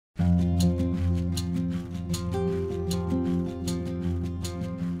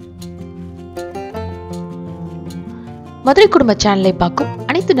மதுரை குடும்ப சேனலை பார்க்கும்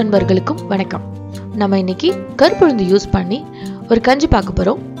அனைத்து நண்பர்களுக்கும் வணக்கம். நம்ம இன்னைக்கு கருப்பு உளுந்து யூஸ் பண்ணி ஒரு கஞ்சி பார்க்க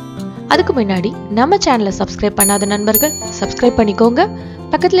போறோம். அதுக்கு முன்னாடி நம்ம சேனலை சப்ஸ்கிரைப் பண்ணாத நண்பர்கள் சப்ஸ்கிரைப் பண்ணிக்கோங்க.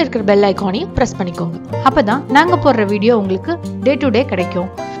 பக்கத்துல இருக்கிற பெல் ஐகானையும் பிரஸ் பண்ணிக்கோங்க. அப்பதான் நாங்க போடுற வீடியோ உங்களுக்கு டே டு டே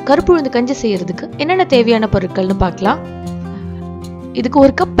கிடைக்கும். கருப்பு உளுந்து கஞ்சி செய்யறதுக்கு என்னென்ன தேவையான பொருட்கள்னு பார்க்கலாம். இதுக்கு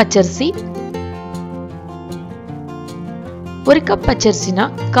ஒரு கப் பச்சரிசி, ஒரு கப் பச்சரிசினா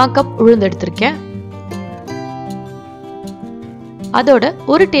 1/4 கப் உளுந்து எடுத்திருக்கேன். அதோட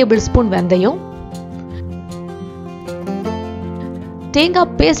 1 டேபிள் ஸ்பூன் வெந்தயம்,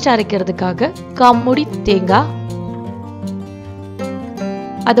 தேங்காய் பேஸ்ட் அரைக்கிறதுக்காக 1/4 மூடி தேங்காய்,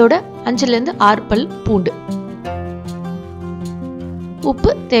 அதோட 5 ல இருந்து 6 பல் பூண்டு,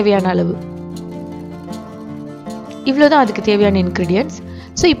 உப்பு தேவையான அளவு. இவ்வளவுதான் அதுக்கு தேவையான இன்கிரிடியன்ட்ஸ்.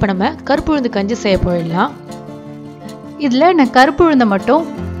 ஸோ இப்போ நம்ம கருப்பு உளுந்து கஞ்சி செய்ய போயிடலாம். இதில் நான் கருப்பு உளுந்தை மட்டும்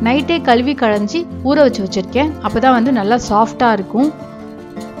நைட்டே கழுவி களைஞ்சி ஊற வச்சிருக்கேன். அப்போ தான் நல்லா சாஃப்டாக இருக்கும்.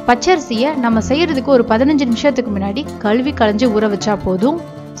 பச்சரிசியை நம்ம செய்கிறதுக்கு ஒரு 15 நிமிஷத்துக்கு முன்னாடி கழுவி களைஞ்சி ஊற வச்சா போதும்.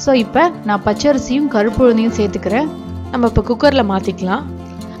 ஸோ இப்போ நான் பச்சரிசியும் கருப்பு உளுந்தையும் சேர்த்துக்கிறேன். நம்ம இப்போ குக்கரில் மாற்றிக்கலாம்.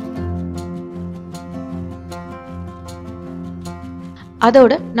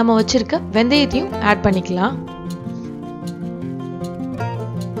 அதோட நம்ம வச்சிருக்க வெந்தயத்தையும் ஆட் பண்ணிக்கலாம்.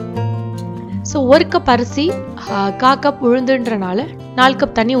 ஸோ 1 கப் அரிசி 1/4 கப் உளுந்துன்றனால 4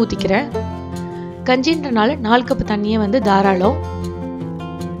 கப் தண்ணி ஊற்றிக்கிறேன். கஞ்சின்றனால 4 கப் தண்ணியை தாராளம்.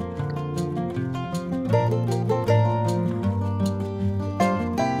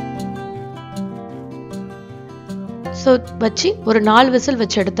 ஸோ வச்சு ஒரு 4 விசில்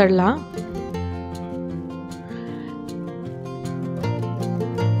வச்சு எடுத்துடலாம்.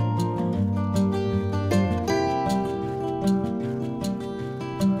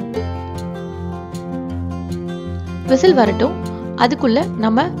 விசில் வரட்டும். அதுக்குள்ள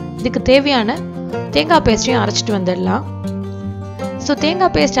நம்ம இதுக்கு தேவையான தேங்காய் பேஸ்டையும் அரைச்சிட்டு வந்துடலாம். ஸோ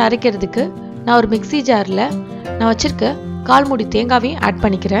தேங்காய் பேஸ்ட் அரைக்கிறதுக்கு நான் ஒரு மிக்சி ஜாரில் நான் வச்சிருக்க 1/4 மூடி தேங்காவையும் ஆட்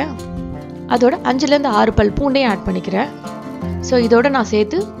பண்ணிக்கிறேன். அதோட 5 ல இருந்து 6 பல் பூண்டையும் ஆட் பண்ணிக்கிறேன். ஸோ இதோட நான்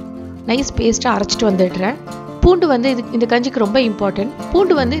சேர்த்து நைஸ் பேஸ்ட்டாக அரைச்சிட்டு வந்துடுறேன். பூண்டு இந்த கஞ்சிக்கு ரொம்ப இம்பார்ட்டன்ட்.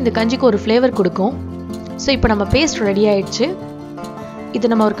 பூண்டு இந்த கஞ்சிக்கு ஒரு ஃப்ளேவர் கொடுக்கும். ஸோ இப்போ நம்ம பேஸ்ட் ரெடி ஆயிடுச்சு. இதை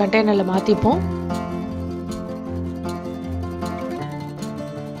நம்ம ஒரு கண்டெய்னரில் மாற்றிப்போம்.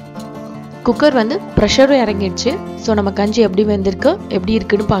 குக்கர் ப்ரெஷரும் இறங்கிடுச்சு. ஸோ நம்ம கஞ்சி எப்படி வெந்திருக்கு எப்படி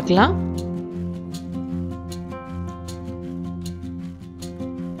இருக்குன்னு பார்க்கலாம்.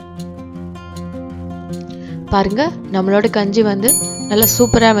 பாருங்க, நம்மளோட கஞ்சி நல்லா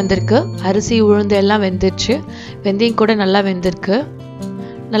சூப்பராக வெந்திருக்கு. அரிசி உளுந்து எல்லாம் வெந்துருச்சு. வெந்தயம் கூட நல்லா வெந்திருக்கு.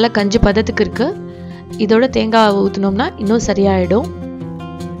 நல்லா கஞ்சி பதத்துக்கு இருக்கு. இதோட தேங்காய் ஊற்றினோம்னா இன்னும் சரியாயிடும்.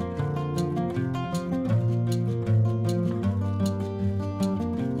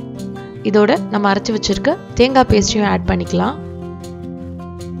 இதோட நம்ம அரைச்சி வச்சிருக்க தேங்காய் பேஸ்டையும் ஆட் பண்ணிக்கலாம்.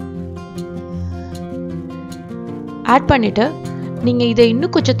 ஆட் பண்ணிட்டு நீங்க இதை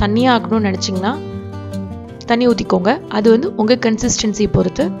இன்னும் கொஞ்சம் தண்ணியா ஆக்கணும்னு நினைச்சீங்கன்னா தண்ணி ஊத்திக்கோங்க. அது உங்க கன்சிஸ்டன்சி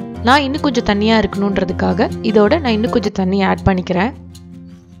பொறுத்து. நான் இன்னும் கொஞ்சம் தண்ணியா இருக்கணும்ன்றதுக்காக இதோட நான் இன்னும் கொஞ்சம் தண்ணி ஆட் பண்ணிக்கிறேன்.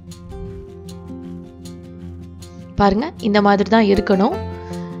 பாருங்க, இந்த மாதிரி தான் இருக்கணும்.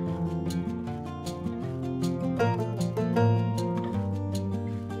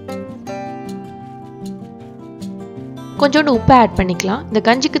 கொஞ்சோண்டு உப்பை ஆட் பண்ணிக்கலாம். இந்த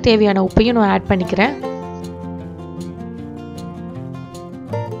கஞ்சிக்கு தேவையான உப்பையும் நான் ஆட் பண்ணிக்கிறேன்.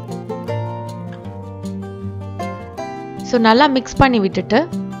 ஸோ நல்லா மிக்ஸ் பண்ணி விட்டுட்டு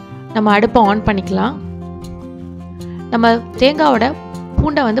நம்ம அடுப்பை ஆன் பண்ணிக்கலாம். நம்ம தேங்காயோட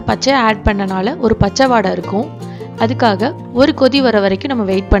பூண்டை பச்சையாக ஆட் பண்ணனால ஒரு பச்சை வாடை இருக்கும். அதுக்காக ஒரு கொதி வர வரைக்கும் நம்ம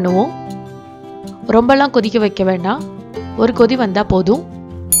வெயிட் பண்ணுவோம். ரொம்பலாம் கொதிக்க வைக்க வேண்டாம். ஒரு கொதி வந்தால் போதும்.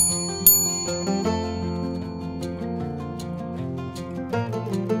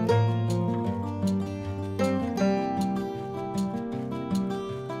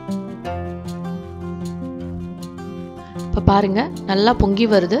 இப்போ பாருங்க, நல்லா பொங்கி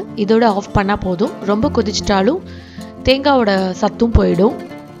வருது. இதோட ஆஃப் பண்ணா போதும். ரொம்ப கொதிச்சிட்டாலும் தேங்காயோட சத்தும் போயிடும்.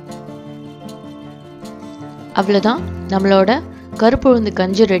 அவ்வளோதான், நம்மளோட கருப்பு உளுந்து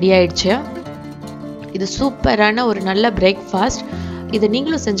கஞ்சி ரெடி ஆயிடுச்சு. இது சூப்பரான ஒரு நல்ல பிரேக்ஃபாஸ்ட். இதை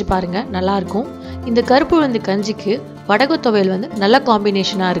நீங்களும் செஞ்சு பாருங்க, நல்லா இருக்கும். இந்த கருப்பு உளுந்து கஞ்சிக்கு வடகு துவையல் நல்ல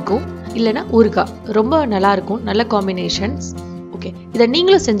காம்பினேஷனாக இருக்கும். இல்லைன்னா ஊறுகாய் ரொம்ப நல்லா இருக்கும். நல்ல காம்பினேஷன்ஸ். ஓகே, இதை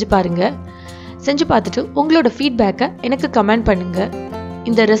நீங்களும் செஞ்சு பாருங்க. செஞ்சு பார்த்துட்டு உங்களோட ஃபீட்பேக்கை எனக்கு கமெண்ட் பண்ணுங்க.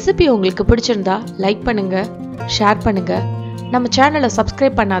 இந்த ரெசிபி உங்களுக்கு பிடிச்சிருந்தா லைக் பண்ணுங்க, ஷேர் பண்ணுங்க. நம்ம சேனலை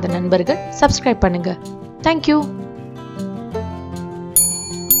சப்ஸ்கிரைப் பண்ணாத நண்பர்கள் சப்ஸ்கிரைப் பண்ணுங்க. தேங்க்யூ.